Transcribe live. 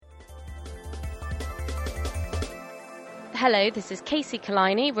Hello, this is Casey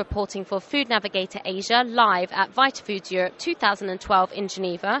Kalini reporting for Food Navigator Asia live at VitaFoods Europe 2012 in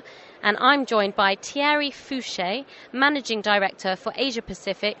Geneva, and I'm joined by Thierry Fouché, Managing Director for Asia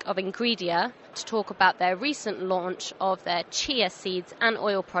Pacific of Ingredia, to talk about their recent launch of their chia seeds and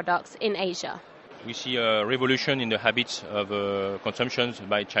oil products in Asia. We see a revolution in the habits of consumption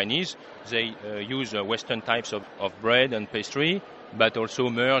by Chinese. They use Western types of bread and pastry, but also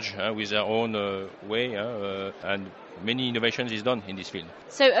merge with their own way, and many innovations is done in this field.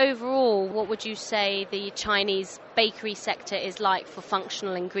 So overall, what would you say the Chinese bakery sector is like for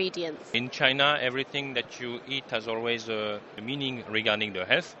functional ingredients? In China, everything that you eat has always a meaning regarding the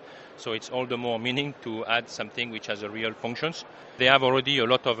health. So it's all the more meaning to add something which has a real functions. They have already a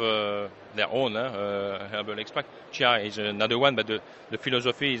lot of their own herbal extract. Chia is another one, but the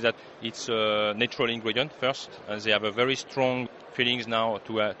philosophy is that it's a natural ingredient first, and they have a very strong feelings now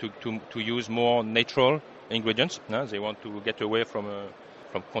to use more natural ingredients. They want to get away from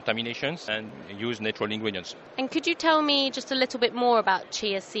contaminations and use natural ingredients. And could you tell me just a little bit more about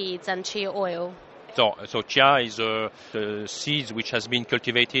chia seeds and chia oil? So chia is the seeds which has been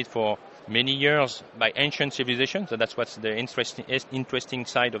cultivated for many years by ancient civilizations. So that's what's the interesting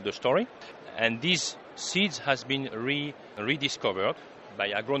side of the story. And these seeds has been rediscovered by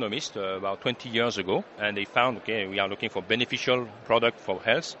agronomists about 20 years ago. And they found, we are looking for beneficial product for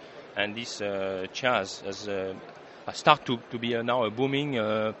health. And this chia has start to be now a booming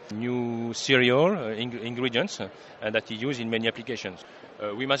new cereal ingredients that is used in many applications.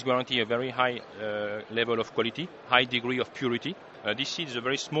 We must guarantee a very high level of quality, high degree of purity. This seed is a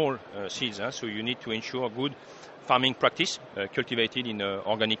very small seeds, so you need to ensure good farming practice cultivated in an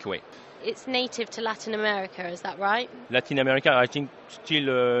organic way. It's native to Latin America, is that right? Latin America, I think still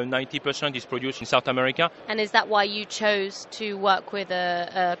 90% is produced in South America. And is that why you chose to work with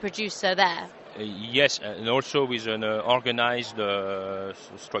a producer there? Yes, and also with an organized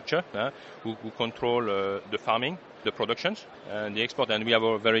structure who control the farming, the productions, and the export. And we have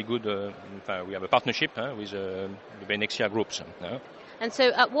a very good, we have a partnership with the Benexia groups. And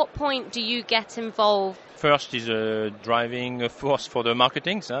so at what point do you get involved? First is a driving force for the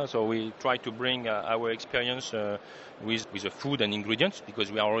marketing. So we try to bring our experience with the food and ingredients,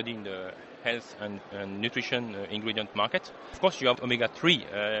 because we are already in the health and nutrition ingredient market. Of course, you have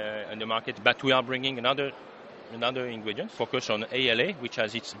omega-3 in the market, but we are bringing another ingredient, focus on ALA, which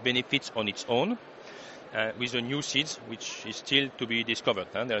has its benefits on its own, with the new seeds, which is still to be discovered.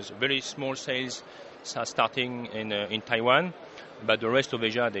 There's very small sales starting in Taiwan, but the rest of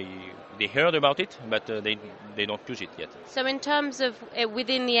Asia, they heard about it, but they don't use it yet. So in terms of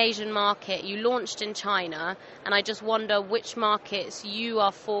within the Asian market, you launched in China, and I just wonder which markets you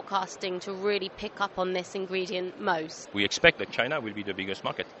are forecasting to really pick up on this ingredient most. We expect that China will be the biggest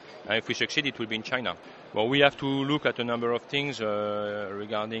market, and if we succeed, it will be in China. Well, we have to look at a number of things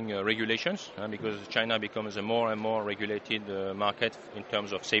regarding regulations, because China becomes a more and more regulated market in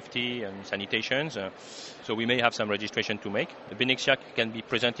terms of safety and sanitations. So we may have some registration to make. The Benexia can be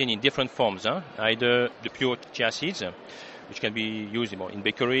presented in different forms, either the pure chia seeds, which can be used in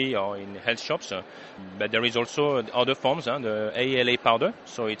bakery or in health shops. But there is also other forms, the ALA powder.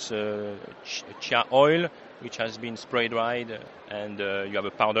 So it's chia oil, which has been spray dried, and you have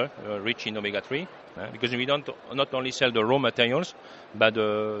a powder rich in omega-3. Because we don't not only sell the raw materials, but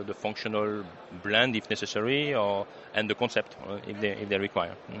the functional blend if necessary, and the concept if they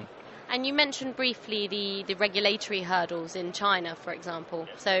require. And you mentioned briefly the regulatory hurdles in China, for example.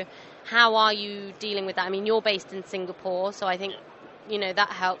 So how are you dealing with that? I mean, you're based in Singapore, so I think, that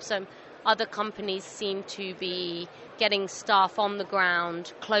helps. So other companies seem to be getting staff on the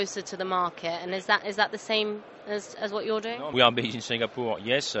ground closer to the market. And is that the same as what you're doing? No, we are based in Singapore,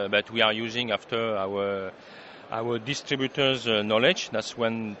 yes, but we are using after our distributors' knowledge. That's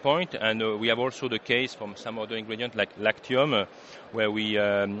one point, and we have also the case from some other ingredient like Lactium, where we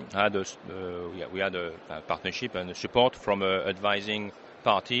had a partnership and support from an advising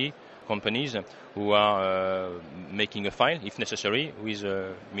party, companies who are making a file, if necessary, with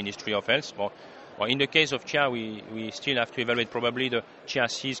the Ministry of Health. Or in the case of chia, we still have to evaluate. Probably the chia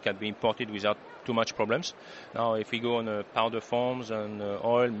seeds can be imported without too much problems. Now, if we go on powder forms and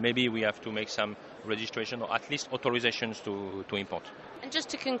oil, maybe we have to make some registration or at least authorizations to import. And just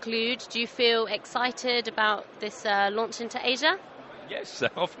to conclude, do you feel excited about this launch into Asia? Yes,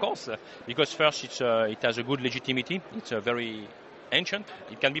 of course, because first it has a good legitimacy. It's very ancient.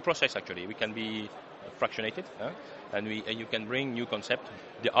 It can be processed actually. We can be fractionated, and you can bring new concept.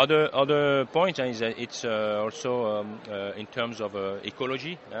 The other point is that it's also in terms of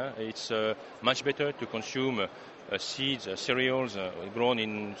ecology. It's much better to consume seeds, cereals grown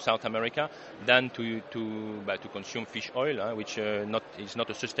in South America than to consume fish oil, which is not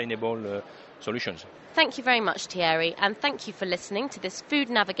a sustainable solution. Thank you very much, Thierry, and thank you for listening to this Food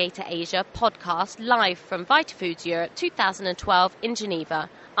Navigator Asia podcast live from VitaFoods Europe 2012 in Geneva.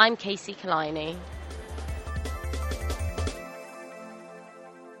 I'm Casey Kalini.